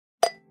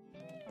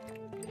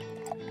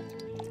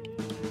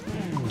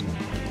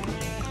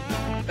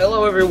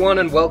Hello everyone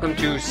and welcome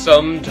to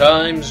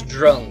Sometimes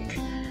Drunk.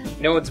 I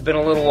know it's been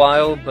a little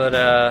while, but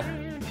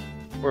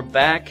we're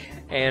back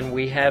and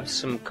we have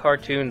some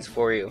cartoons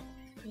for you.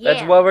 Yeah.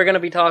 That's what we're going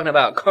to be talking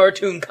about,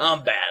 cartoon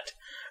combat.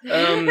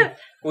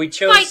 We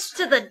chose... Fights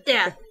to the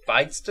death!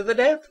 Fights to the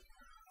death?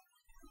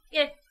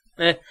 Yeah.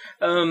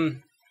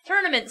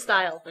 Tournament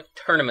style.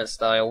 Tournament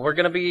style. We're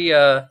going to be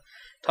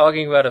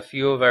talking about a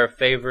few of our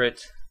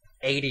favorite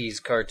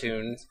 80s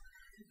cartoons.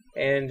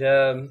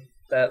 And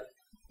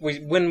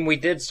when we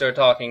did start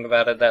talking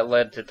about it, that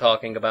led to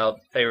talking about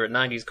favorite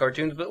 90s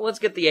cartoons, but let's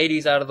get the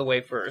 80s out of the way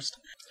first.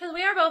 Because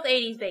we are both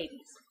 80s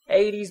babies.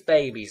 80s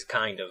babies,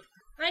 kind of.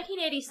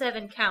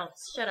 1987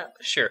 counts. Shut up.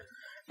 Sure.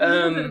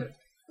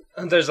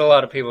 There's a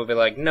lot of people who be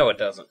like, no it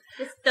doesn't.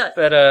 It does.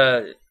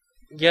 But,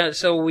 yeah,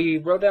 so we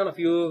wrote down a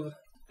few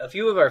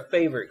of our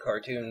favorite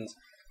cartoons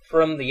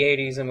from the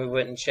 80s, and we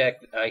went and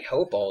checked. I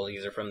hope all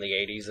these are from the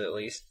 80s, at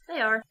least. They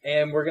are.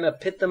 And we're gonna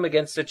pit them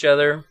against each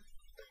other.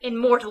 In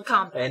Mortal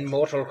Kombat. In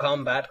Mortal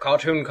Kombat,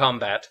 cartoon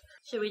combat.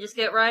 Should we just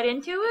get right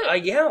into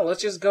it? Yeah,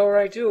 let's just go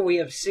right to it. We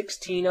have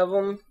 16 of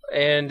them,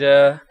 and,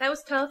 That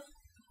was tough.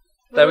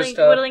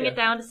 Whittling yeah. it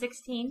down to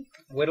 16.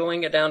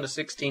 Whittling it down to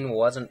 16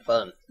 wasn't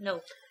fun.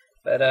 No.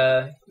 But,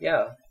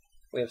 yeah.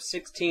 We have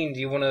 16. Do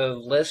you want to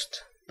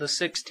list the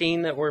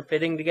 16 that we're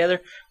pitting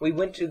together? We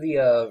went to the,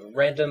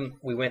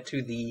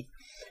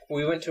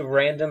 we went to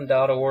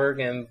random.org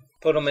and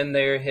put them in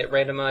there, hit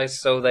randomize,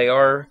 so they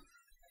are...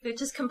 They're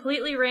just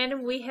completely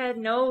random. We had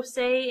no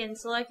say in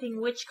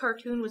selecting which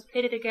cartoon was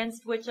pitted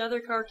against which other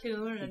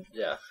cartoon. And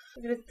yeah.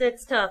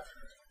 It's tough.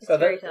 It's so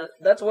very tough.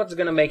 That's what's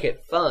going to make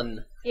it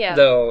fun, yeah.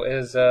 Though,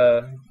 is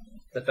the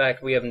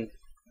fact we haven't...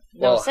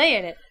 Well, no say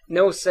in it.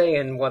 No say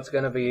in what's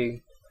going to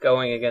be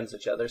going against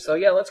each other. So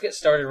yeah, let's get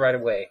started right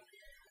away.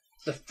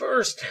 The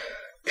first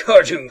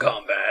cartoon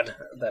combat,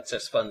 that's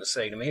just fun to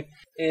say to me,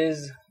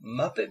 is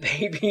Muppet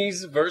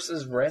Babies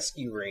versus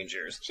Rescue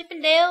Rangers.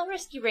 Chippendale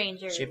Rescue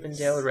Rangers.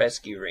 Chippendale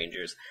Rescue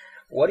Rangers.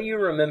 What do you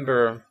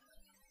remember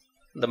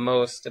the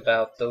most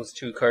about those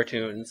two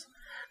cartoons,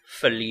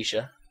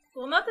 Felicia?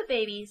 Well, Muppet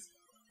Babies.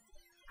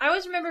 I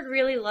always remembered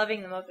really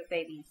loving the Muppet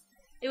Babies.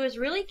 It was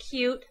really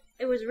cute,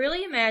 it was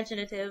really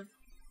imaginative,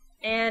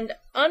 and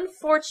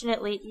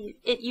unfortunately,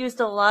 it used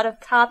a lot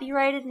of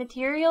copyrighted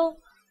material.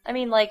 I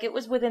mean, like, it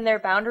was within their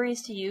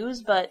boundaries to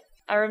use, but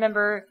I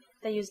remember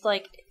they used,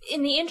 like,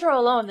 in the intro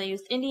alone, they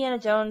used Indiana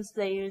Jones,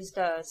 they used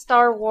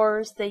Star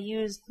Wars, they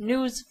used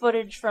news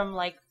footage from,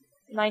 like,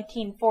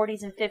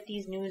 1940s and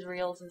 50s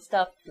newsreels and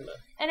stuff.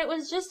 And it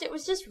was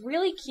just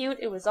really cute.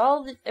 It was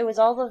all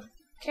the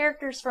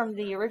characters from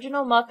the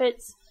original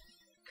Muppets,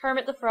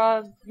 Kermit the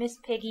Frog, Miss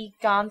Piggy,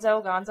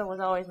 Gonzo. Gonzo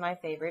was always my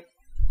favorite.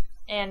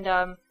 And,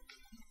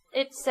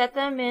 it set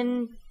them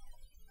in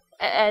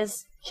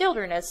as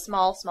children, as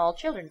small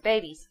children,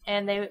 babies,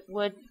 and they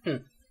would...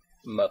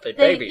 Muppet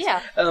Babies.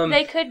 Yeah,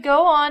 they could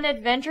go on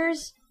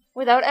adventures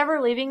without ever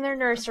leaving their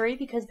nursery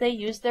because they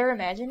used their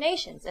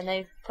imaginations, and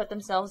they put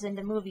themselves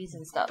into movies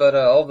and stuff. But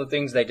all the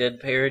things they did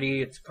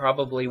parody, it's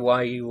probably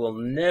why you will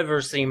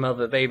never see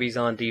Muppet Babies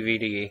on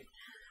DVD.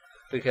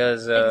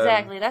 Because...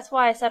 Exactly, that's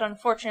why I said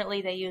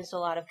unfortunately they used a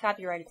lot of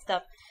copyrighted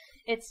stuff.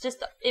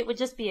 It would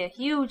just be a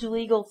huge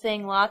legal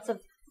thing, lots of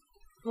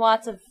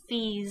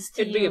fees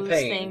to use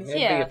things.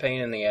 It'd be a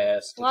pain in the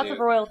ass to Lots do. of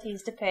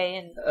royalties to pay,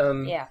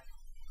 and yeah.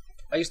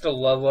 I used to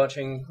love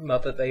watching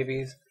Muppet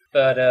Babies,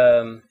 but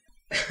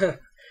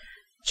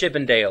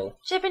Chippendale.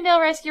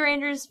 Chippendale Rescue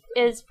Rangers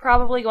is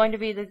probably going to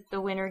be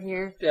the winner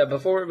here. Yeah,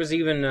 before it was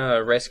even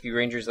Rescue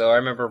Rangers, though, I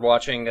remember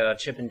watching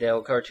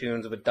Chippendale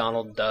cartoons with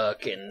Donald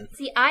Duck and...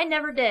 See, I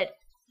never did.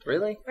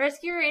 Really?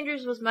 Rescue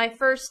Rangers was my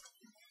first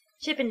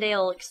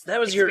Chippendale experience. That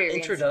was your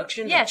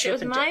introduction to Yes,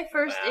 Chippendale? it was my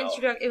first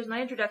Wow. It was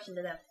my introduction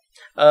to them.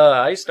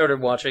 I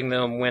started watching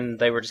them when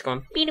they were just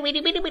going... when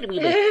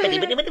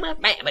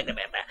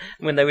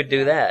they would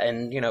do that,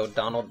 and,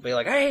 Donald would be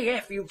like, hey,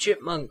 F you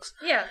chipmunks.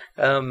 Yeah.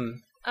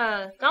 Donald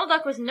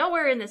Duck was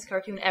nowhere in this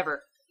cartoon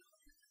ever.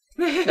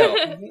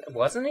 No,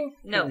 wasn't he?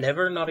 No.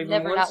 Never? Not even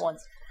never, once? Not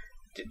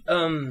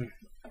once.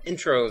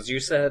 Intros. You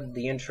said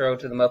the intro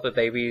to the Muppet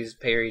Babies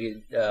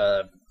parodied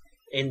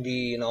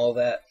Indy and all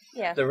that.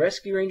 Yeah. The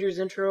Rescue Rangers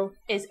intro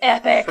is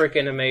epic.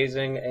 Freaking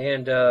amazing.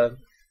 And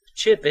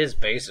Chip is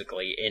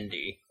basically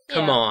Indy.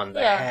 Come on,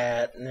 the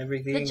hat and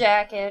everything. The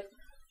jacket.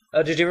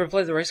 Did you ever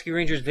play the Rescue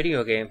Rangers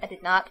video game? I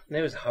did not.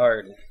 It was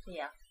hard.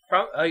 Yeah.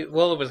 It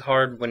was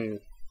hard when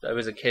I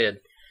was a kid.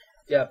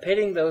 Yeah,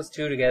 pitting those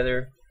two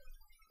together,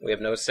 we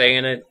have no say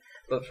in it.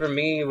 But for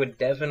me, it would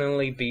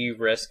definitely be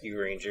Rescue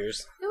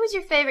Rangers. Who was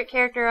your favorite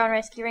character on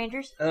Rescue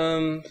Rangers?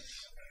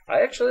 I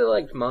actually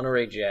liked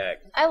Monterey Jack.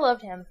 I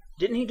loved him.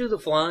 Didn't he do the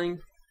flying?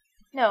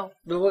 No.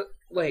 But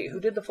wait, who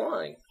did the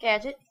flying?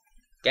 Gadget.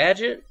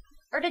 Gadget?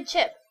 Or did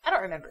Chip? I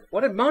don't remember.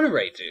 What did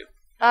Monterey do?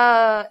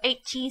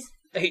 8 cheese.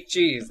 8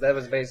 cheese, that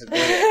was basically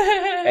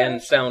it.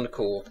 And sound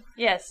cool.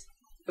 Yes.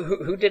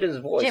 Who did his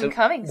voice? Jim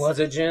Cummings. Was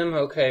it Jim?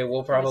 Okay,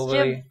 we'll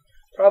probably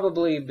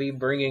be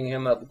bringing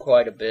him up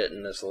quite a bit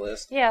in this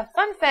list. Yeah,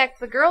 fun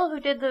fact, the girl who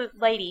did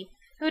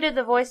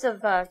the voice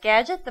of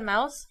Gadget, the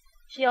mouse,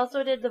 She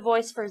also did the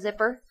voice for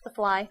Zipper, the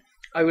fly.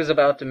 I was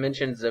about to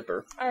mention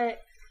Zipper.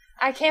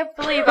 I can't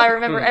believe I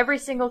remember every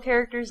single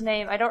character's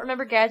name. I don't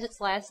remember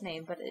Gadget's last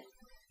name, but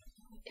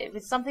it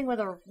was something with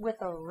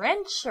a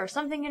wrench or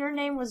something in her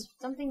name was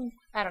something.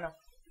 I don't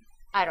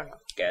know.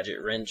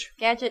 Gadget Wrench.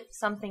 Gadget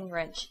something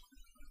wrench,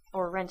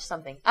 or wrench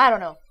something. I don't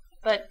know.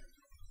 But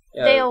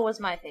Dale was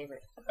my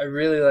favorite. I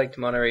really liked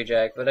Monterey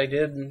Jack, but I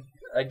did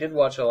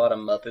watch a lot of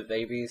Muppet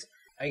Babies.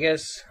 I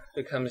guess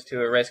if it comes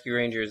to it, Rescue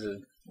Rangers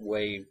is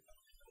way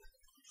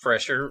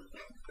fresher,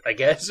 I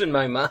guess, in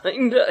my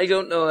mind. I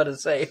don't know how to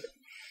say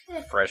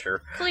it.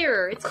 Fresher.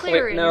 Clearer. It's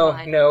clearer in your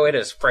mind. No, it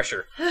is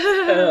fresher.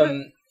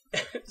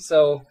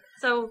 So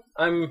So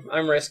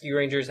I'm Rescue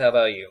Rangers. How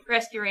about you?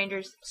 Rescue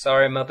Rangers.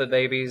 Sorry, Muppet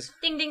Babies.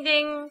 Ding ding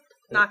ding.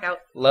 Knockout.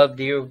 Loved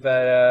you,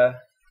 but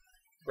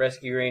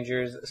Rescue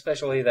Rangers,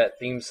 especially that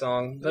theme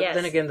song. But Yes.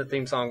 then again, the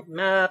theme song.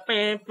 That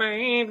was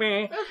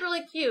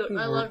really cute.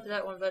 I loved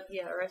that one, but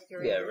yeah, Rescue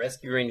Rangers. Yeah,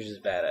 Rescue Rangers is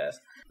badass.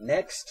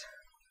 Next,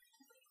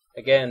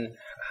 again,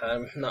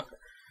 I'm not.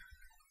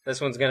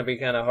 This one's gonna be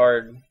kind of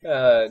hard.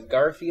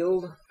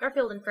 Garfield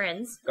Garfield and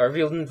Friends.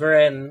 and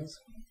Friends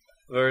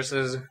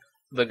versus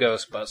the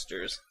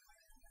Ghostbusters.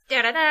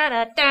 Da da da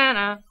da da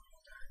da.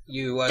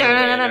 You was a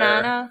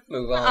winner.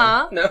 Move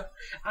on. No,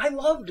 I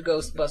loved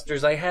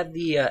Ghostbusters. I had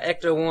the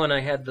Ecto-1. I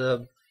had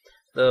the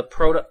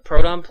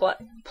Proton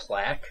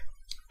plaque.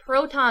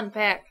 Proton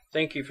Pack.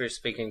 Thank you for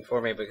speaking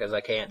for me because I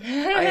can't.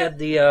 I had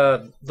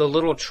the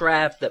little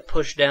trap that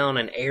pushed down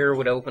and air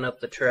would open up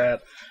the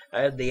trap.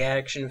 I had the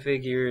action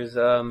figures.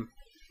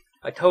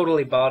 I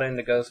totally bought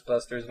into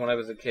Ghostbusters when I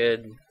was a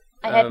kid.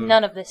 I had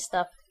none of this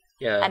stuff.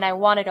 Yeah. And I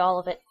wanted all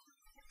of it.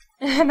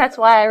 And that's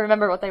why I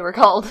remember what they were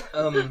called.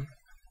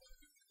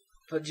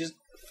 But just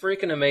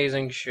freaking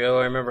amazing show.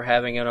 I remember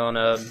having it on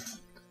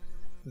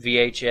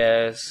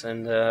VHS,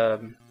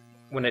 and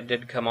when it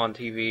did come on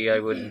TV,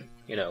 I would,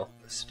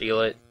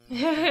 steal it.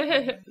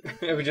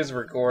 I would just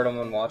record them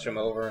and watch them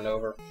over and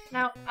over.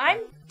 Now,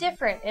 I'm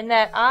different in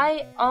that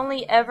I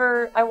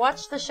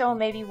watched the show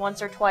maybe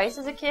once or twice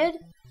as a kid,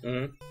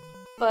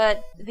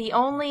 but the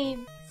only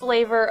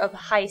flavor of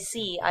High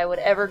C I would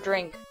ever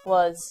drink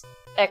was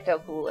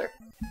Ecto Cooler.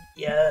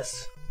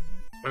 Yes.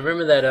 I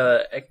remember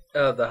that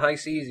the High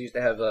Seas used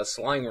to have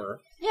Slimer.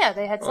 Yeah,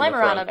 they had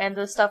Slimer on them, and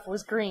the stuff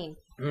was green.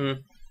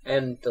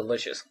 And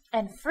delicious.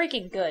 And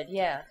freaking good,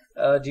 yeah.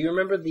 Do you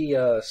remember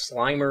the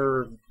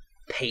Slimer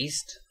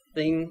paste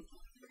thing?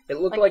 It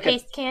looked like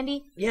paste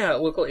candy? Yeah,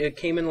 it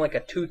came in like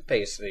a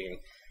toothpaste thing.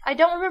 I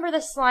don't remember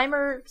the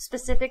Slimer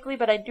specifically,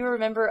 but I do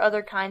remember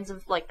other kinds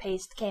of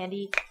paste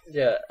candy.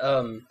 Yeah,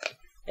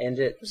 and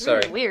it was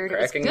really weird. It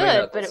was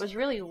good, but it was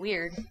really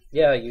weird.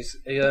 Yeah,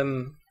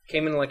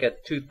 came in like a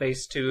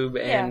toothpaste tube,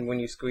 and when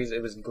you squeeze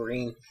it was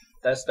green.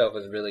 That stuff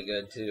was really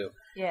good too.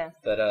 Yeah.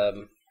 But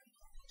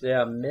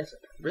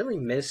really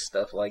miss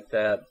stuff like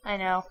that. I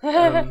know.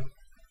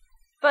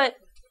 But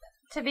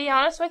to be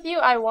honest with you,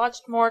 I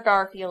watched more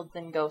Garfield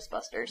than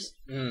Ghostbusters.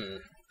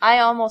 I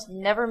almost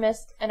never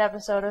missed an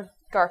episode of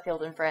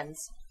Garfield and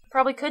Friends.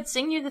 Probably could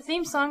sing you the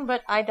theme song,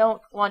 but I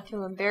don't want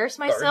to embarrass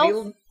myself.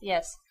 Garfield?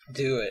 Yes.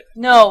 Do it.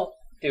 No.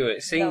 Do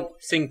it. No.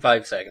 Sing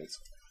 5 seconds.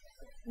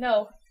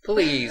 No.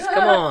 Please,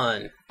 come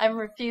on. I'm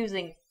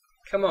refusing.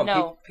 Come on,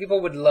 no. People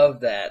would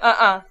love that.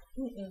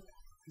 Mm-mm.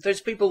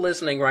 There's people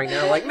listening right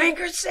now like, make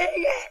her sing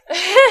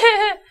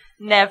it!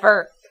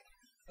 Never.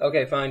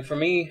 Okay, fine. For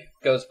me,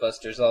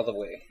 Ghostbusters all the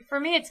way. For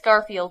me, it's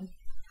Garfield.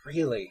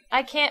 Really?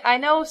 I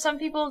know some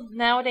people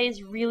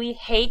nowadays really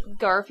hate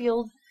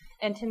Garfield,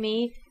 and to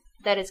me,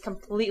 that is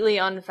completely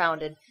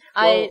unfounded.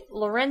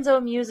 Lorenzo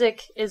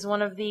Music is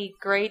one of the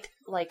great,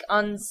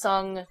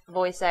 unsung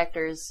voice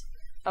actors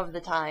of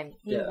the time.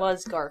 He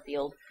was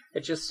Garfield.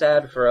 It's just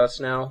sad for us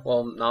now.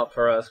 Well, not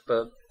for us,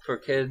 but for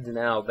kids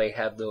now, they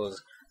have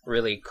those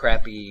really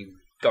crappy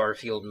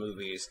Garfield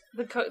movies.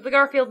 The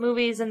Garfield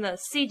movies and the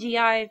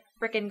CGI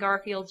frickin'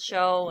 Garfield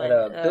show.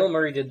 But, Bill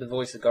Murray did the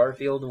voice of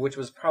Garfield, which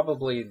was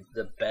probably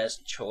the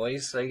best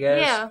choice, I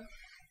guess. Yeah.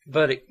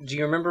 But do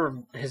you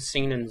remember his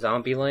scene in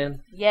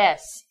Zombieland?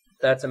 Yes.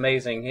 That's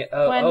amazing.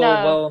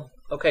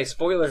 Okay,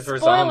 spoilers for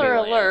Zombieland. Spoiler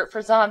alert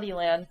for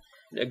Zombieland.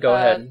 Go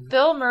ahead.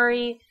 Bill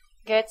Murray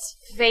gets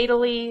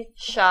fatally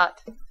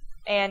shot,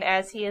 and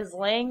as he is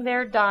laying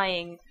there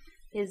dying,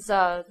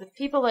 the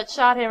people that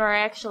shot him are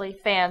actually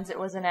fans. It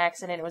was an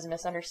accident. It was a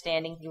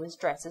misunderstanding. He was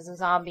dressed as a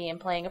zombie and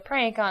playing a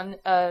prank on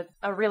a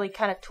really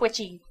kind of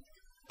twitchy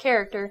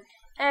character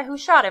who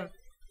shot him.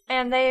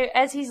 And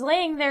as he's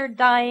laying there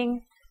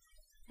dying,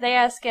 they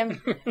ask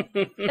him,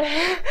 do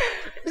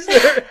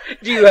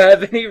you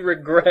have any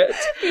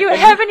regrets? Do you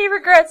have any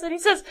regrets? And he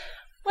says,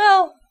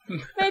 well,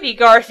 maybe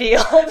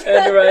Garfield.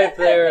 And right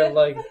there,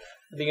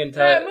 the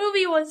entire... That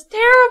movie was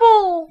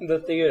terrible! The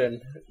theater.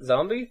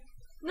 Zombie?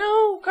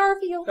 No,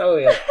 Garfield. Oh,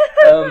 yeah.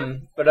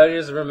 But I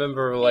just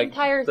remember, the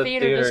entire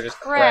theater just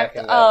cracked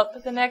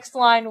up. The next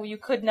line, you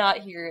could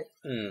not hear it.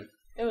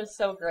 It was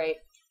so great.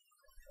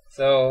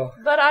 So...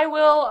 But I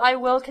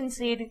will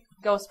concede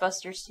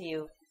Ghostbusters to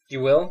you. You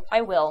will?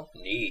 I will.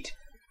 Neat.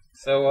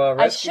 So,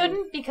 I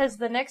shouldn't, because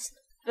the next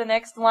the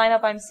next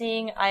lineup I'm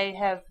seeing, I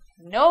have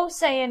no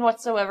say in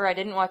whatsoever. I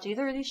didn't watch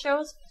either of these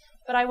shows,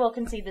 but I will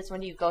concede this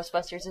one to you.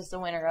 Ghostbusters is the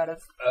winner out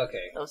of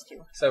those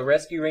two. So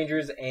Rescue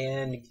Rangers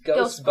and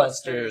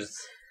Ghostbusters.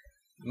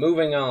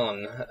 Moving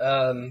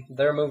on.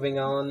 They're moving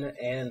on,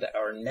 and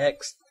our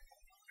next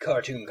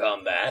cartoon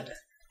combat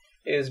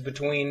is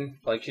between,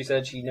 like she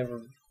said, she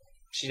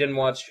didn't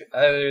watch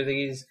either of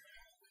these,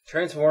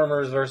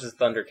 Transformers versus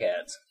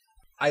Thundercats.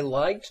 I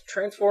liked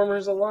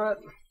Transformers a lot.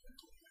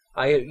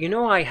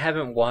 I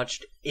haven't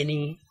watched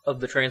any of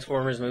the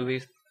Transformers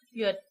movies.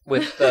 Good.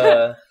 With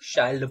Shia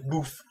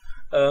LaBeouf.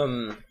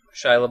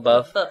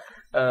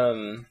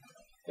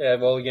 Yeah,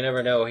 well, you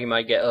never know. He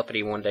might get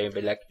uppity one day and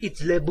be like,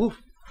 "It's LaBeouf."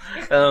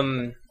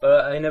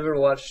 But I never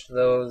watched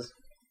those.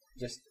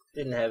 Just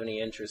didn't have any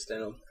interest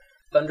in them.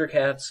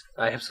 Thundercats,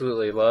 I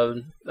absolutely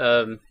loved.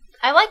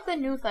 I like the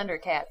new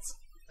Thundercats.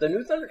 The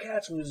new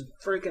Thundercats was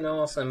freaking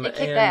awesome. It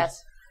kicked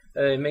ass.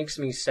 It makes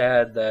me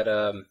sad that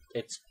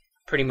it's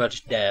pretty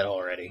much dead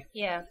already.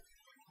 Yeah.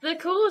 The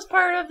coolest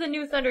part of the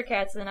new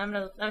Thundercats, and I'm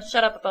gonna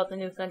shut up about the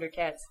new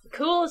Thundercats. The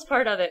coolest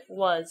part of it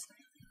was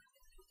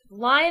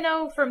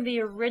Lion-O from the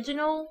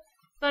original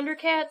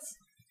Thundercats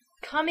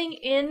coming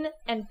in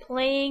and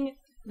playing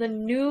the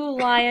new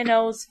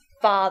Lion-O's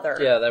father.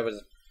 Yeah, that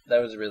was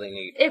really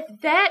neat. If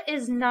that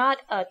is not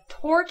a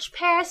torch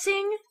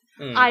passing,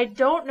 I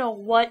don't know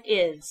what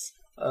is.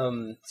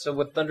 So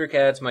with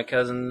Thundercats, my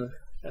cousin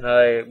and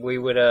I,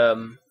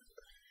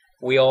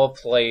 we all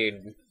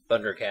played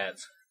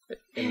Thundercats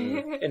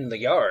in the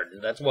yard.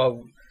 That's why,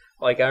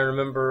 like, I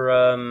remember,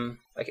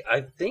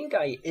 I think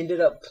I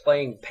ended up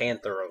playing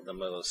Panthro the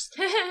most.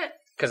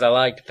 Because I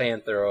liked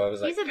Panthro. I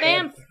was like, he's a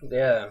vamp.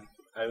 Yeah.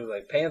 I was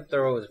like,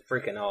 Panthro is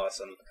freaking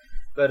awesome.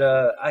 But,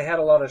 I had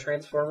a lot of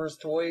Transformers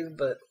toys,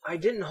 but I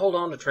didn't hold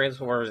on to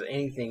Transformers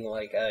anything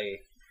like I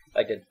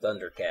did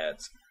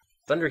Thundercats.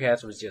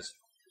 Thundercats was just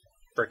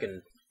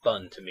freaking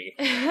fun to me.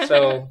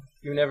 So,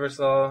 you never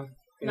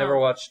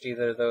watched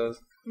either of those?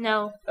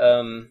 No.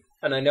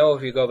 And I know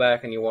if you go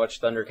back and you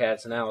watch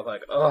Thundercats now, it's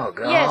like, oh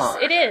god. Yes,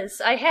 it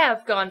is. I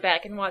have gone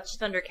back and watched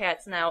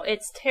Thundercats now.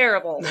 It's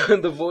terrible.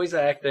 The voice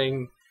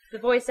acting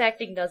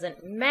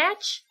doesn't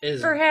match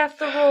for half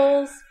the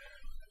roles.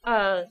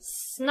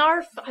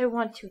 Snarf, I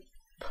want to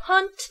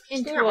punt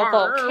into a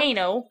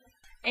volcano.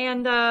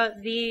 And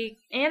the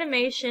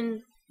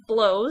animation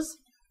blows.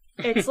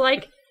 It's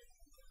like,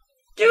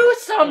 do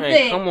something!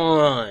 Hey, come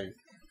on.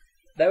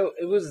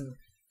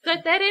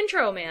 That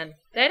intro, man.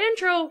 That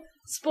intro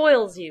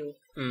spoils you.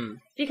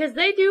 Because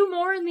they do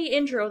more in the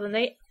intro than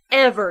they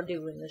ever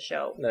do in the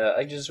show.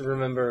 I just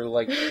remember,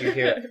 like, you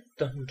hear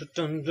dun,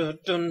 dun, dun,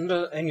 dun,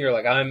 dun, and you're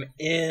like, I'm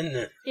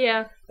in.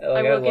 Yeah,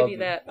 like, I will give you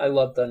that. I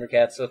love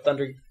Thundercats, so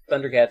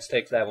Thundercats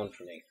takes that one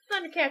for me.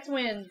 Thundercats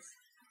wins.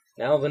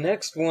 Now the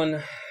next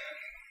one,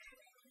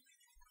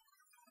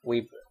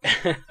 we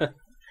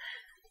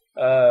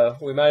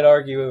might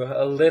argue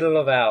a little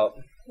about.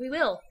 We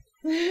will.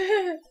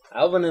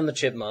 Alvin and the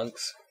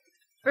Chipmunks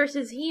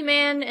versus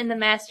He-Man and the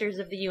Masters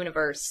of the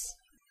Universe.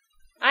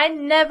 I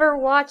never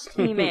watched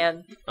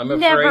He-Man. I'm afraid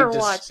never to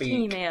watched speak.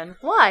 He-Man.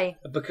 Why?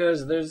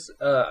 Because there's,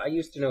 I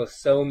used to know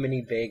so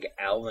many big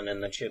Alvin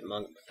and the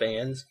Chipmunk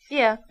fans.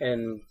 Yeah.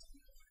 And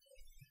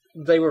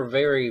they were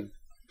very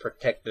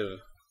protective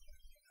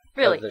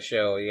of the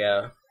show,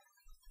 yeah.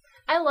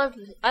 I loved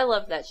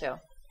that show.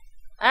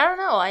 I don't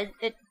know,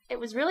 it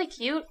was really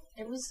cute.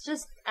 It was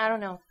just, I don't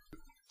know.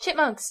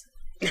 Chipmunks.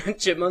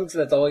 Chipmunks,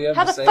 that's all you have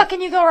How to the say? fuck can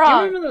you go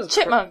wrong? Do you remember those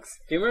Chipmunks.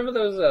 Do you remember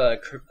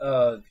those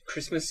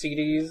Christmas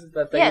CDs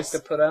that they used to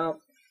put out?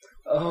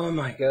 Oh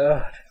my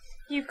god.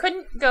 You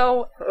couldn't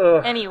go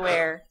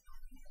anywhere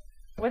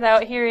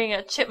without hearing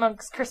a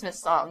Chipmunks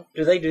Christmas song.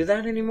 Do they do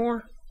that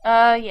anymore?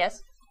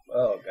 Yes.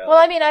 Oh god. Well,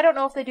 I mean, I don't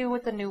know if they do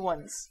with the new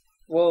ones.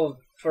 Well,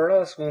 for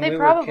us, when we were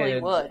probably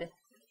kids, would.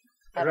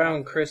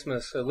 Around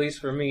Christmas, at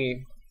least for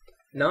me,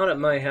 not at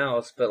my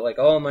house, but like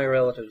all my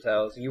relatives'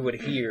 house, you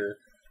would hear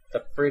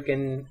the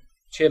freaking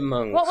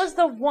Chipmunks. What was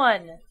the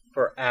one?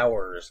 For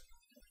hours.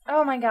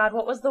 Oh my god,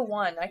 what was the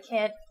one? I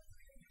can't...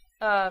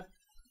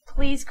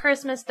 Please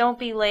Christmas, don't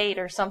be late,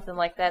 or something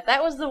like that.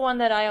 That was the one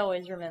that I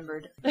always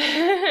remembered.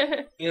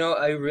 You know,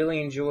 I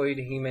really enjoyed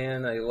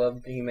He-Man. I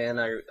loved He-Man.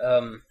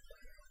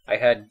 I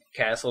had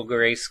Castle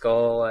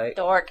Grayskull.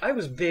 Dork. I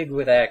was big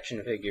with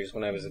action figures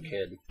when I was a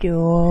kid.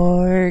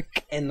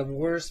 Dork. And the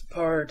worst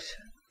part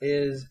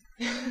is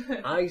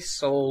I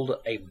sold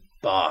a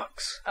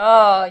box.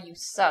 Oh, you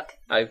suck.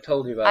 I've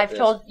told you about this.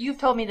 You've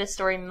told me this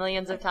story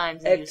millions of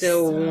times.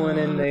 Ecto-1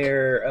 in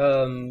there,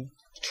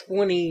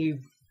 20,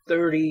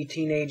 30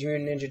 Teenage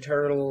Mutant Ninja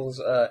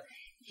Turtles,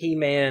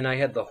 He-Man, I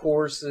had the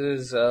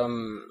horses,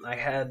 I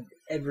had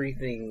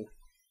everything.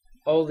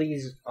 All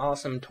these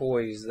awesome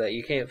toys that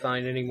you can't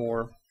find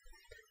anymore.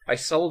 I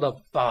sold a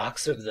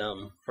box of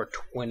them for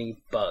 $20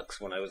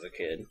 when I was a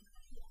kid.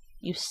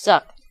 You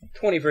suck.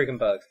 20 freaking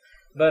bucks.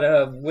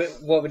 But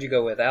what would you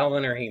go with,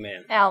 Alvin or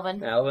He-Man?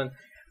 Alvin. Alvin.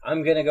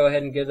 I'm gonna go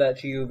ahead and give that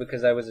to you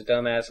because I was a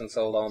dumbass and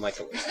sold all my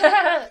toys.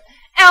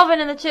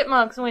 Alvin and the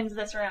Chipmunks wins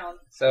this round.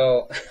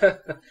 So,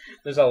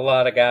 there's a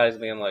lot of guys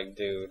being like,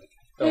 dude,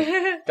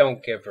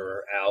 don't give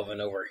her Alvin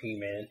over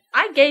He-Man.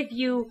 I gave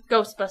you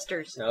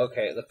Ghostbusters.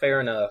 Okay,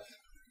 fair enough.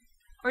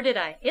 Or did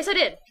I? Yes, I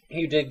did.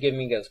 You did give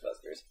me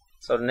Ghostbusters.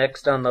 So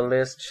next on the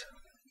list...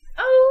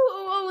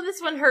 Oh,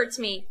 this one hurts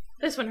me.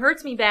 This one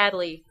hurts me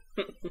badly.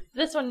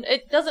 This one,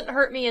 it doesn't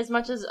hurt me as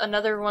much as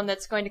another one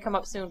that's going to come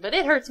up soon, but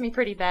it hurts me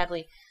pretty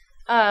badly.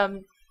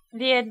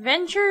 The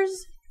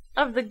Adventures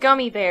of the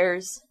Gummy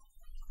Bears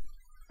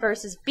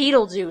versus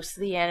Beetlejuice,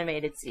 the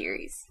animated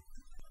series.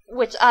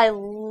 Which I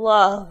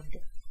loved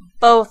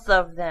both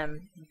of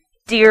them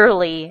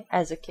dearly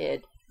as a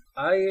kid.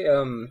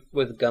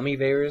 With Gummy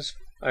Bears,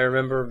 I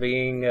remember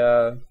being,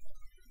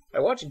 I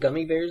watched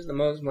Gummy Bears the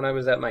most when I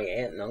was at my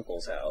aunt and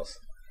uncle's house.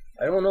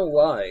 I don't know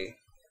why,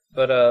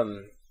 but,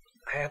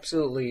 I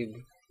absolutely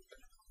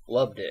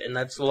loved it, and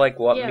that's like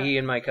what me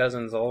and my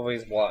cousins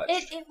always watched.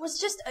 It was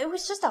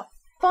just a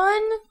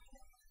fun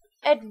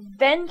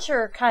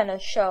adventure kind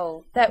of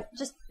show that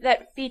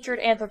featured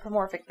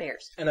anthropomorphic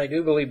bears. And I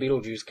do believe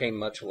Beetlejuice came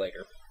much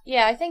later.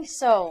 Yeah, I think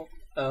so.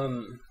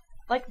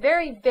 Like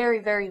very, very,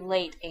 very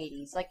late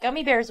 80s. Like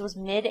Gummy Bears was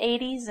mid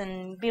 80s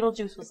and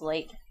Beetlejuice was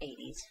late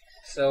 80s.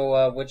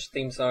 So, which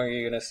theme song are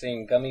you gonna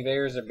sing? Gummy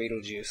Bears or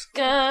Beetlejuice?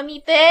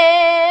 Gummy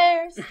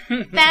Bears,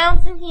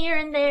 bouncing here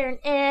and there and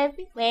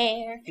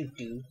everywhere.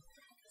 Doo-doo.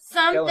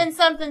 Something,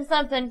 something,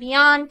 something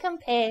beyond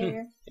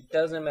compare. It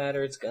doesn't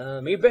matter, it's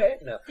Gummy Bear.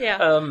 No. Yeah.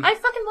 I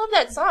fucking love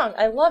that song.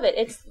 I love it.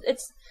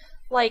 It's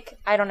like,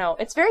 I don't know,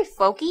 it's very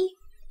folky,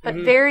 but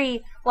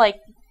very, like,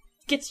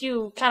 gets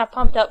you kind of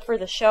pumped up for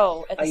the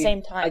show at the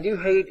same time. I do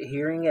hate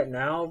hearing it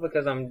now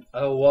because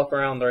I'll walk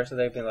around the rest of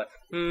the day being like,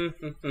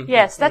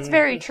 Yes, that's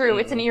very true.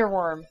 It's an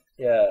earworm.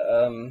 Yeah,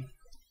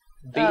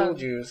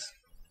 Beetlejuice.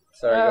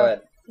 Sorry, go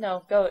ahead.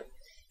 No, go.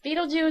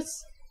 Beetlejuice,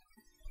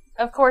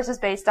 of course, is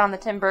based on the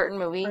Tim Burton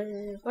movie,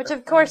 which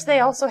of course they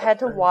also had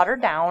to water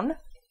down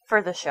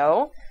for the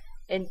show.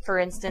 And for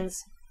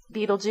instance,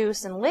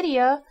 Beetlejuice and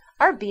Lydia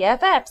are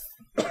BFFs.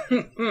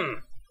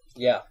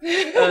 Yeah.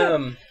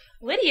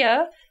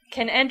 Lydia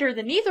can enter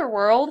the Neither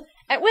World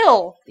at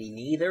will. The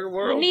Neither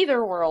World? The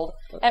Neither World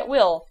at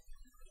will.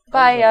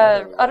 By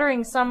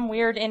uttering some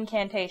weird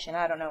incantation.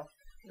 I don't know.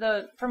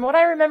 From what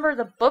I remember,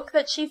 the book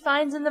that she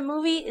finds in the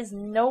movie is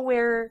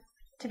nowhere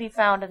to be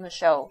found in the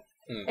show.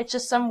 It's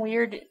just some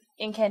weird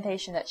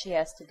incantation that she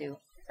has to do.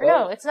 Or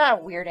no, it's not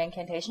a weird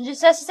incantation. She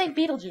just has to say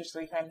Beetlejuice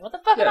 3 times. What the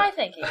fuck am I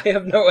thinking? I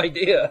have no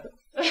idea.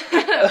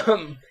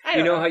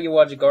 You know how you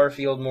watch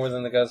Garfield more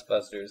than the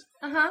Ghostbusters?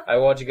 Uh-huh. I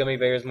watch Gummy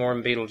Bears more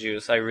than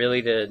Beetlejuice. I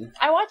really did.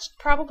 I watched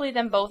probably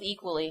them both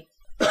equally.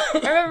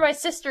 I remember my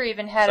sister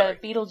even had a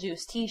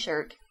Beetlejuice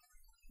t-shirt.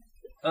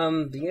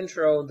 The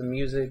intro, the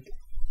music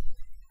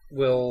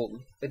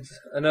it's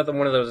another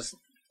one of those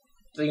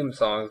theme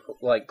songs,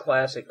 like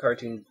classic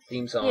cartoon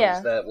theme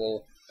songs that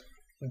will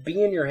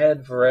be in your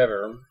head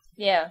forever.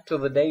 Yeah. Till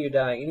the day you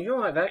die. And you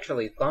know, I've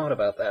actually thought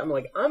about that. I'm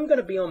like, I'm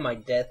gonna be on my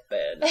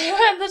deathbed.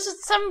 This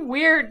is some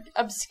weird,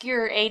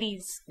 obscure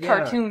 80s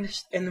cartoon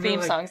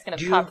theme song's gonna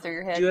pop through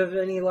your head. Do you have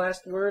any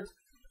last words?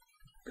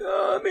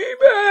 Gummy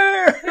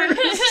Bears!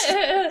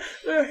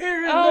 They're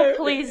here and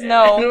please,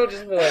 no. And it'll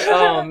just be like,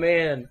 oh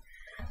man.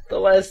 The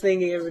last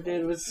thing he ever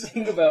did was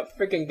sing about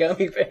freaking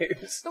Gummy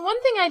Bears. The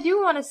one thing I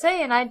do want to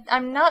say, and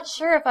I'm not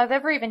sure if I've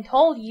ever even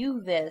told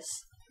you this,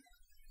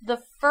 the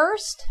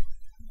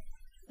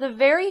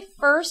very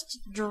first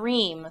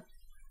dream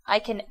I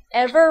can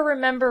ever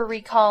remember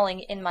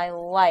recalling in my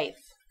life,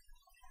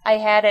 I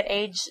had at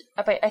age,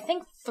 I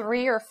think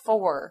 3 or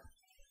 4,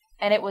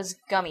 and it was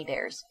Gummy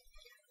Bears.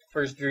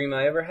 First dream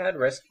I ever had,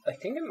 I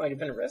think it might have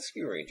been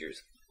Rescue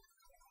Rangers.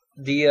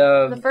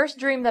 The first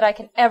dream that I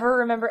can ever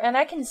remember, and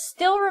I can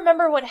still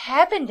remember what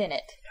happened in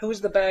it.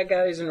 Who's the bad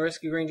guys in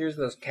Rescue Rangers?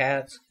 Those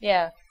cats?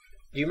 Yeah.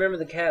 Do you remember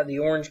the cat, the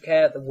orange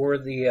cat that wore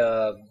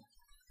the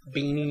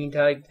beanie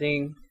type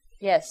thing?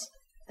 Yes.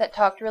 That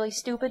talked really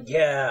stupid?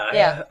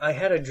 Yeah. I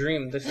had a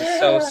dream. This is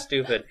so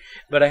stupid.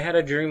 But I had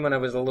a dream when I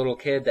was a little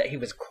kid that he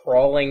was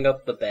crawling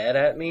up the bed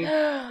at me,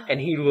 and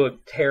he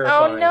looked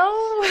terrifying. Oh,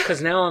 no!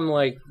 Because now I'm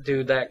like,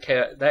 dude, that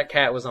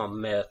cat was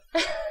on meth.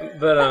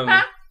 But, I'm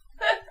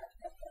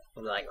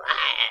like,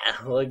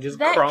 rah! Like, just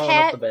crawling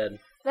up the bed.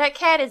 That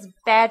cat is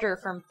Badger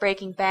from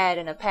Breaking Bad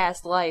in a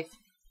past life.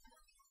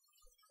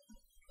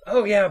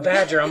 Oh, yeah,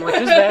 Badger. I'm like,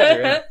 who's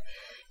Badger?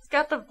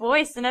 Got the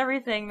voice and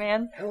everything,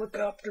 man.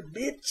 Helicopter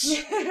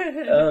bitch.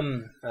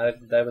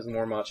 That was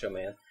more Macho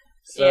Man.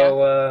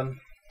 So,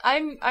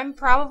 I'm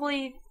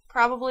probably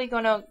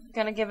gonna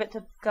give it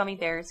to Gummy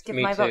Bears. Give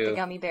my vote to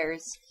Gummy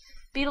Bears.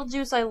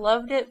 Beetlejuice, I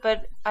loved it,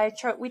 but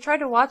we tried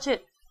to watch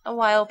it a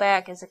while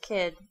back as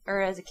adults. We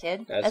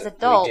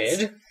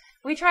did?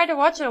 We tried to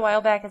watch it a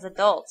while back as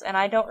adults, and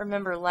I don't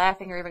remember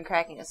laughing or even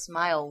cracking a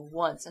smile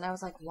once. And I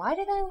was like, why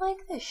did I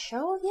like this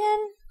show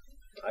again?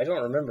 I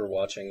don't remember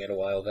watching it a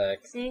while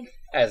back. See?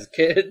 As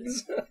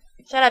kids.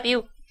 Shut up,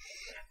 you.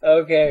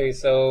 Okay,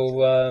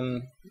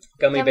 so,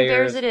 Gummy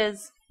Bears it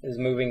is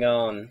moving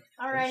on.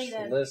 Alrighty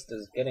then. This list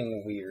is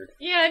getting weird.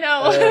 Yeah, I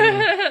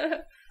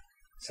know.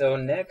 So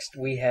next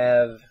we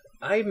have,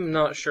 I'm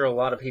not sure a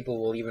lot of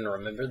people will even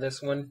remember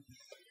this one,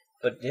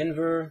 but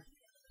Denver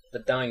the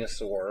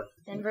Dinosaur.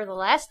 Denver the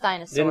Last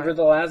Dinosaur. Denver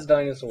the Last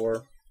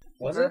Dinosaur.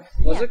 Was it?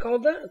 Was it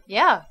called that?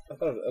 Yeah. I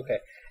thought, okay.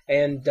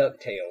 And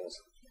DuckTales.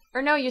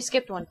 Or no, you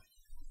skipped one.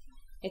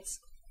 It's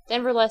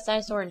Denver the Last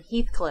Dinosaur and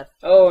Heathcliff.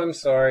 Oh, I'm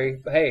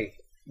sorry. Hey,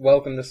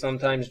 welcome to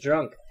Sometimes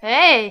Drunk.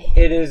 Hey!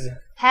 It is...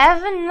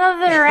 Have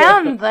another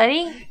round,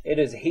 buddy. It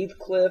is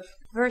Heathcliff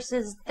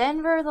versus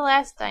Denver the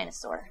Last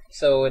Dinosaur.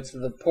 So it's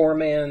the poor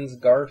man's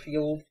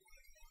Garfield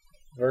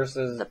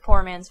versus... the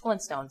poor man's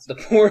Flintstones. The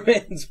poor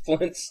man's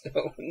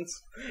Flintstones.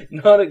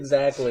 Not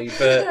exactly,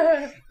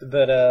 but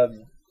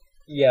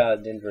yeah,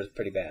 Denver's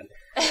pretty bad.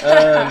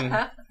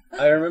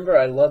 I remember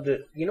I loved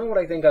it. You know what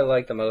I think I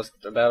liked the most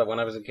about it when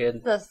I was a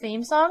kid? The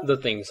theme song? The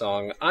theme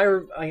song.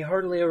 I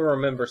hardly ever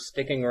remember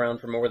sticking around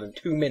for more than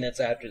 2 minutes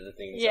after the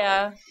theme song.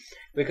 Yeah.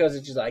 Because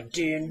it's just like,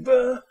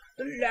 Denver,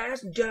 the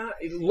last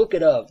look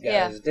it up, guys.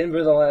 Yeah.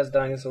 Denver, the Last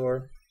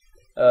Dinosaur.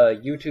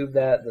 YouTube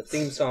that. The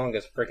theme song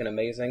is freaking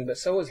amazing, but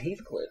so is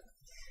Heathcliff.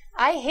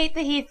 I hate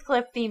the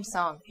Heathcliff theme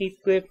song.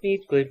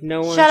 Heathcliff,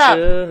 no one Shut up.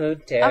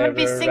 should I'm going to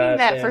be singing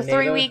that for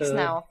 3 weeks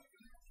now.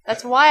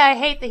 That's why I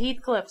hate the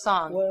Heathcliff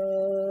song.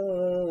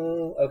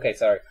 Whoa. Okay,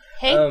 sorry.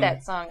 Hate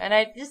that song. And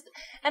I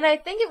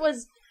think it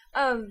was,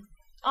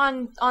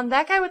 on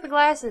That Guy with the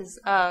Glasses,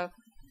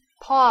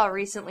 Paw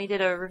recently did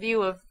a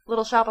review of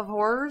Little Shop of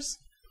Horrors.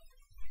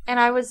 And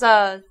I was,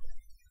 I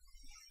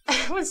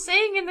was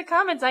saying in the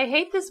comments, I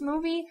hate this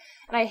movie,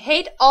 and I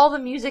hate all the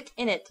music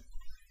in it.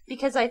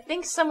 Because I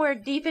think somewhere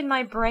deep in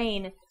my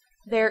brain,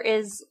 there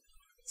is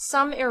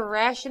some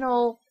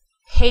irrational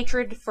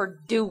hatred for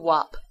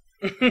doo-wop.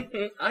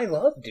 I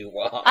love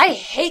doo-wop. I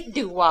hate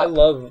doo-wop. I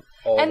love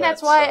all and that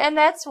that's why stuff. And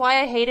that's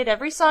why I hated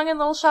every song in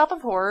Little Shop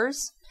of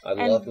Horrors. I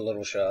love the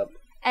Little Shop.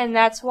 And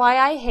that's why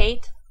I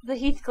hate the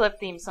Heathcliff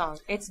theme song.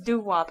 It's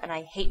doo-wop, and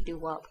I hate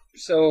doo-wop.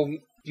 So,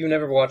 you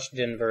never watched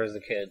Denver as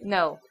a kid?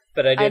 No.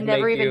 But I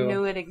never even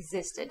knew it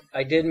existed.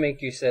 I did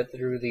make you sit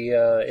through the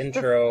very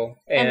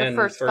and the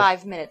first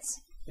 5 minutes.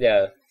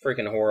 Yeah,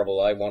 freaking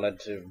horrible. I wanted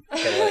to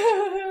kill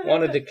it.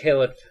 Wanted to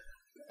kill it.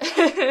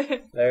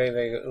 Very,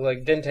 very,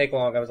 like, didn't take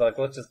long. I was like,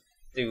 let's just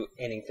do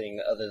anything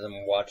other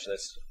than watch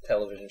this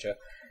television show.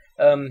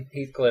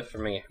 Heathcliff for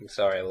me. I'm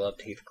sorry, I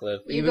loved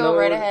Heathcliff. You go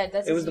right ahead.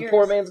 It was the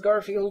poor man's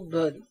Garfield,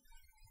 but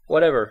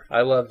whatever.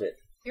 I loved it.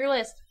 Your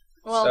list.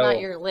 Well, not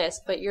your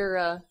list, but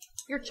your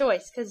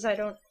choice, because I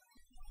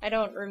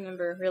don't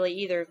remember really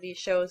either of these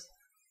shows.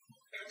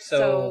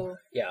 So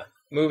yeah,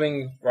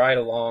 moving right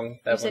along.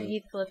 You said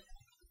Heathcliff.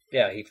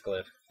 Yeah,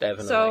 Heathcliff,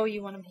 definitely. So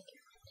you want to make it?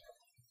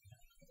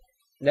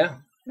 No,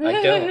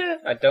 I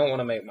don't. I don't want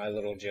to make my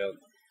little joke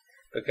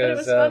because it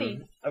was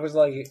funny. I was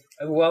like,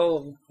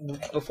 well,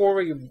 before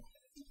we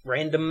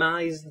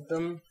randomized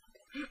them,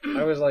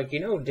 I was like,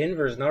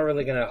 Denver's not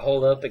really gonna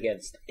hold up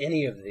against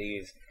any of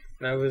these.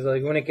 And I was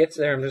like, when it gets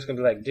there, I'm just gonna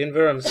be like,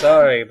 Denver, I'm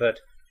sorry, but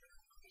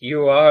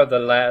you are the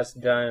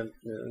last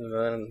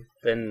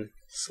Then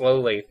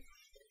slowly,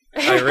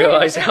 I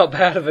realized how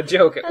bad of a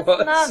joke it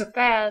was. That's not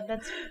bad.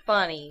 That's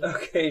funny.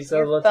 Okay,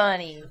 so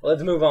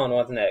let's move on.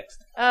 What's next?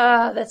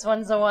 This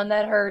one's the one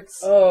that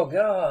hurts. Oh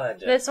God.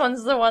 This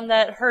one's the one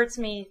that hurts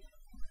me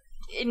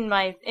in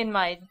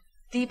my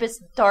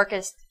deepest,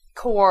 darkest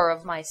core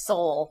of my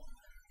soul.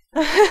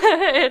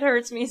 It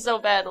hurts me so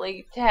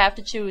badly to have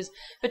to choose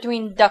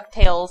between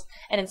DuckTales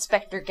and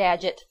Inspector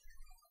Gadget.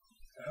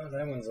 Oh,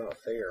 that one's not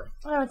fair.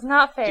 Oh, it's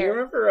not fair. Do you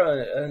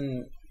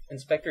remember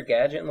Inspector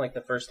Gadget in like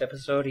the first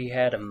episode? He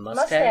had a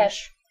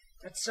mustache.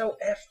 That's so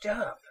effed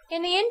up.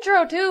 In the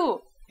intro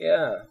too.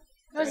 Yeah.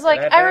 It was like,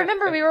 I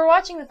remember we were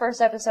watching the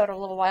first episode a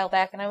little while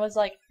back, and I was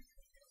like,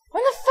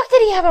 when the fuck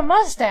did he have a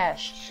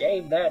mustache?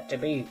 Shave that to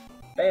be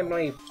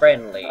family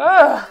friendly.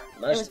 Ugh.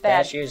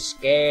 Mustaches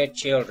scare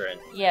children.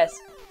 Yes.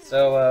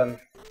 So,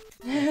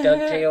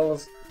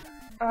 DuckTales.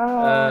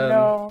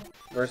 No.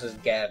 Versus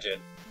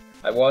Gadget.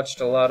 I watched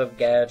a lot of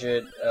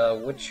Gadget,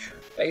 which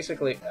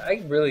basically,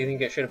 I really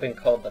think it should have been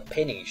called The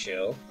Penny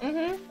Show.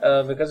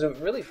 Mm-hmm. Because it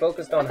really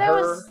focused on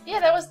her.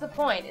 That was the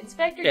point.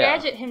 Inspector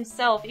Gadget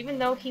himself, even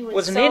though he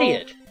was an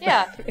idiot.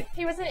 Yeah,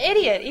 he was an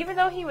idiot. Even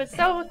though he was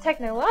so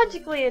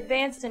technologically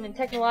advanced and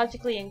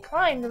technologically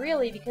inclined,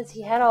 really, because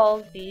he had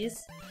all of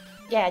these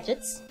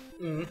gadgets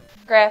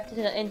grafted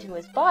into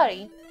his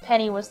body,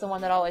 Penny was the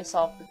one that always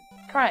solved the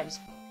crimes.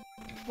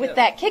 With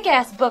that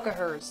kick-ass book of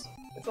hers.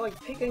 It's like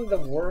picking the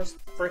worst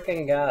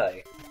freaking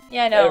guy.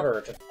 Yeah, I know.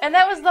 Ever. And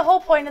that was the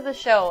whole point of the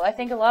show. I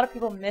think a lot of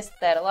people missed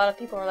that. A lot of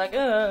people were like,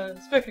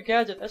 Inspector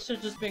Gadget, that should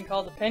have just been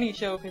called the Penny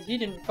Show because he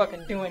didn't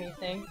fucking do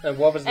anything. And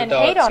what was the dog's name?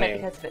 And hate on name? it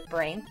because of it,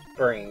 Brain.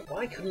 Brain.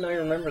 Why couldn't I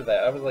remember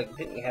that? I was like,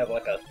 didn't he have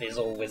like a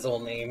fizzle-whizzle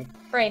name?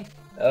 Brain.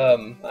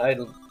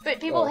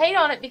 But people hate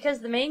on it because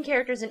the main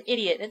character's an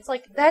idiot. It's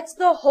like, that's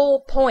the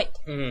whole point.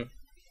 Mm-hmm.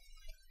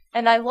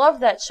 And I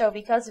love that show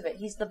because of it.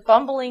 He's the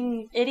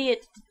bumbling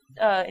idiot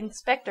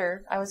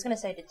inspector. I was going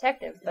to say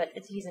detective, but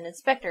he's an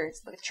inspector.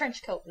 It's the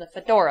trench coat and the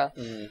fedora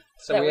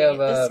so that we have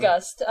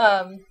discussed.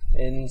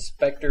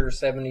 Inspector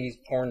 70s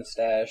porn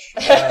stash.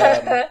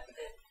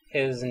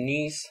 his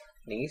niece,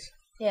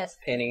 Yes.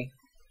 Penny,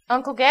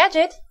 Uncle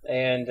Gadget.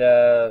 and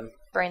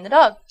Brain the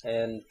dog.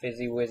 and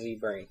Fizzy Wizzy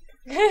Brain,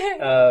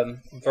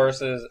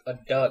 versus a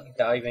duck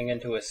diving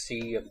into a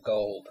sea of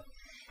gold.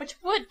 Which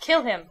would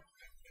kill him.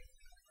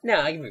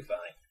 Nah, he'd be fine.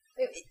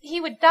 He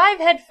would dive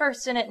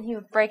headfirst in it and he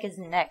would break his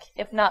neck,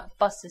 if not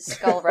bust his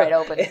skull right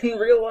open. In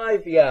real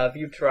life, yeah, if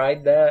you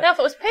tried that. Now, if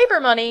it was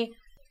paper money,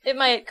 it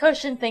might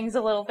cushion things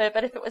a little bit,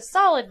 but if it was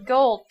solid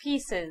gold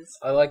pieces...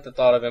 I like the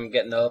thought of him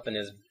getting up and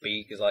his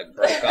beak is like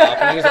broke off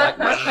and he's like...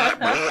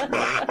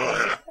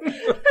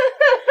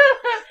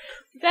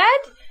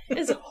 That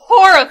is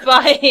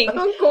horrifying!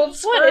 Uncle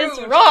Scrooge! What is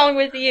wrong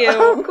with you?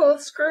 Uncle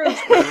Scrooge!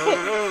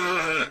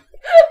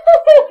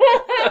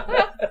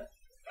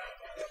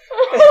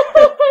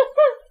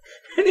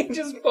 And he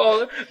just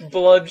falls,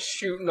 blood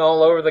shooting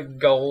all over the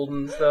gold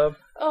and stuff.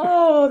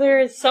 Oh, there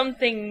is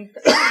something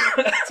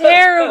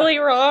terribly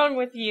wrong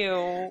with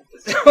you.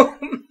 So,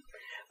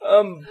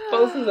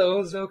 both of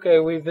those, okay,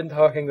 we've been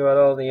talking about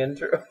all the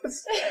intros.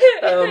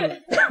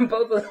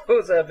 Both of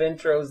those have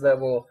intros that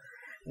will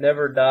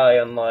never die,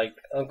 unlike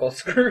Uncle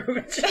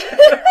Scrooge.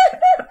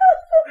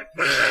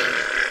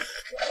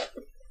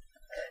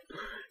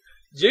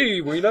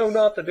 Gee, we know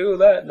not to do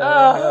that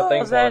now. Oh,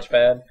 Thanks, that's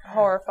Launchpad.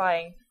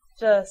 horrifying.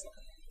 Just,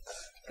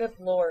 good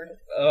lord.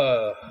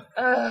 I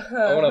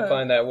want to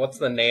find that. What's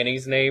the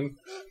nanny's name?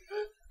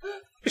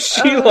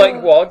 She,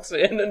 walks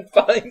in and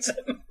finds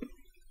him.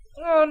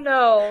 Oh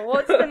no,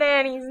 what's the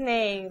nanny's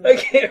name? I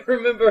can't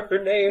remember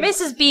her name.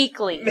 Mrs.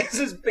 Beakley.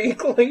 Mrs.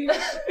 Beakley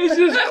is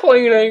just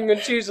cleaning,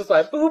 and she's just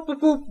like, boop, boop,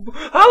 boop.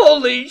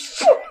 Holy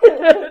shit!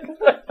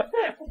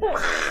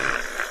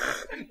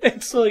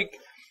 It's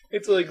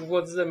like,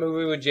 what's the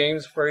movie with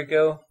James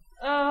Franco?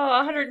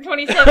 Oh,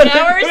 127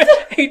 hours?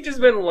 He'd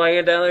just been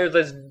laying down there with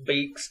his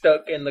beak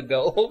stuck in the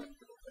gold.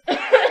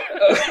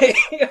 Okay,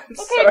 I'm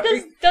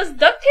sorry. Does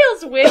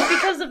DuckTales win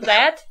because of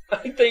that?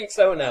 I think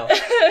so now.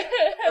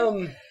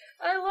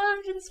 I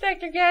loved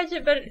Inspector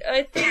Gadget, but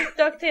I think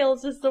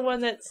DuckTales is the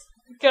one that's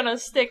gonna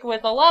stick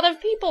with a lot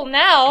of people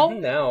now.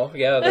 Now,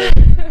 yeah, they're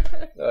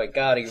like,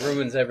 God, he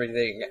ruins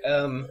everything.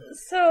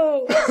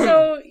 So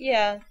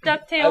yeah,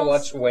 DuckTales. I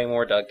watched way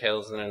more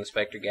DuckTales than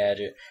Inspector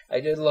Gadget.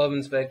 I did love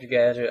Inspector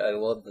Gadget. I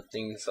loved the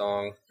theme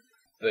song.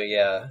 But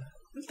yeah.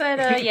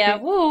 But yeah,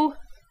 woo.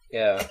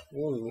 Yeah,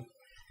 woo.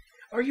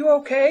 Are you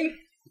okay?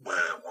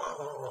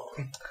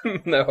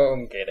 No,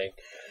 I'm kidding.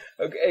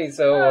 Okay,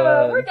 so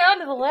we're down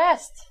to the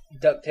last.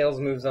 DuckTales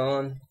moves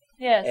on.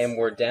 Yes. And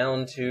we're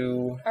down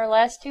to our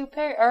last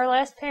pair. Our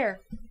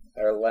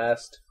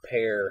last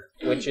pair,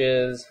 which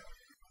is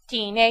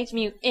Teenage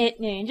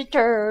Mutant Ninja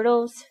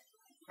Turtles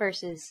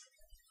versus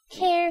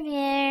Care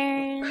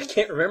Bears. I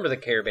can't remember the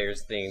Care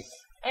Bears theme.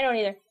 I don't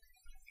either.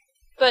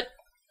 But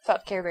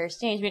fuck Care Bears.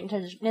 Teenage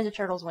Mutant Ninja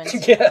Turtles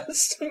wins.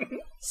 Yes.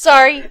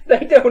 Sorry.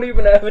 They don't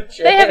even have a chance.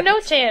 They have no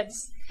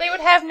chance. They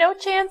would have no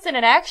chance in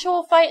an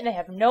actual fight, and they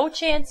have no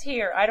chance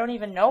here. I don't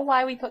even know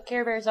why we put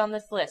Care Bears on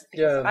this list,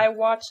 because I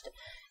watched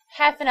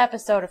half an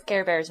episode of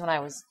Care Bears when I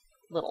was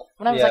little.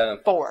 When I was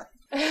like 4.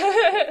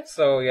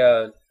 So,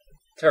 yeah,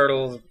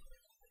 Turtles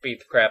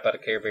beat the crap out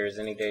of Care Bears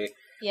any day.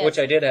 Yes. Which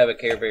I did have a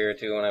Care Bear or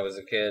two when I was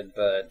a kid,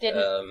 but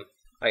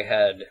I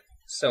had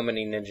so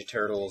many Ninja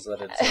Turtles that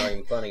it's not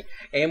even funny.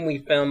 And we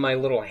found my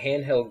little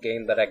handheld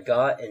game that I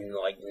got in,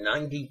 like,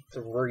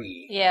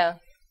 93. Yeah.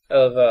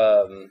 Of,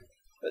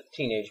 the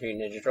Teenage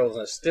Mutant Ninja Turtles,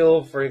 and it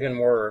still friggin'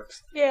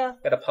 works. Yeah.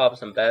 Gotta pop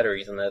some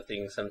batteries in that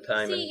thing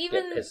sometime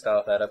get pissed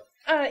off at it.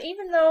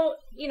 Even though,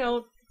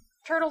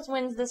 Turtles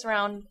wins this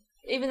round,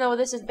 even though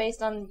this is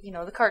based on,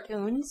 the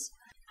cartoons,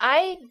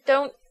 I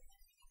don't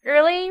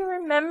really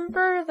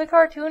remember the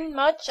cartoon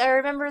much. I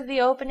remember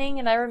the opening,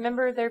 and I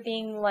remember there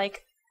being,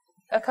 like,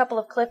 a couple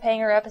of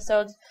cliffhanger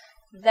episodes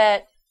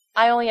that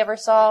I only ever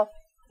saw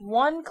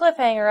one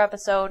cliffhanger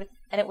episode,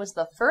 and it was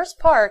the first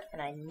part,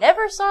 and I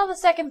never saw the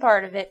second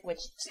part of it, which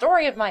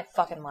story of my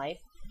fucking life.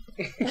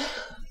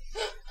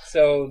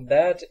 So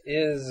that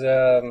is,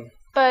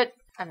 But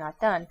I'm not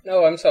done.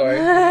 No, I'm sorry.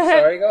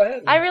 Sorry, go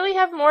ahead. I really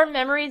have more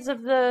memories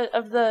of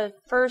the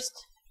first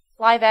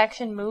live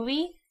action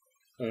movie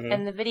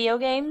and the video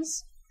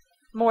games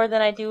more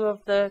than I do of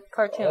the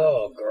cartoon.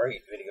 Oh,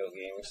 great video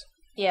games.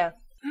 Yeah.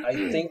 I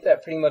think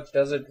that pretty much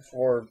does it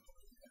for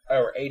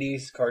our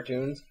 80s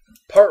cartoons.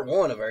 Part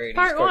 1 of our 80s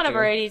cartoons. Part 1 of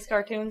our 80s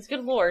cartoons,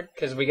 good lord.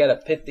 Because we gotta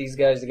pit these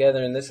guys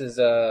together, and this is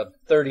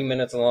 30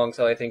 minutes long,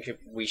 so I think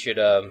we should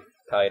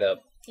tie it up.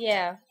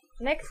 Yeah.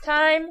 Next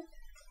time,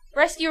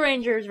 Rescue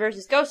Rangers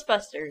versus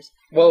Ghostbusters.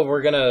 Well,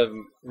 we're gonna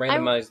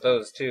randomize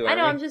those too, I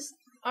know, aren't we?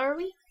 Are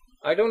we?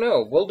 I don't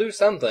know. We'll do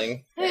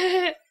something.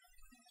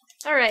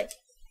 Alright.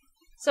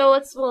 So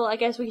I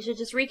guess we should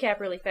just recap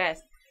really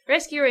fast.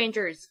 Rescue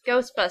Rangers,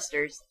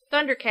 Ghostbusters,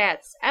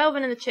 Thundercats,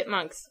 Alvin and the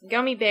Chipmunks,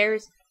 Gummy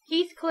Bears,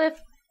 Heathcliff,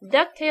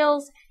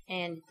 DuckTales,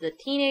 and the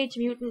Teenage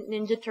Mutant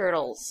Ninja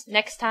Turtles.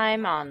 Next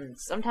time on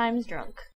Sometimes Drunk.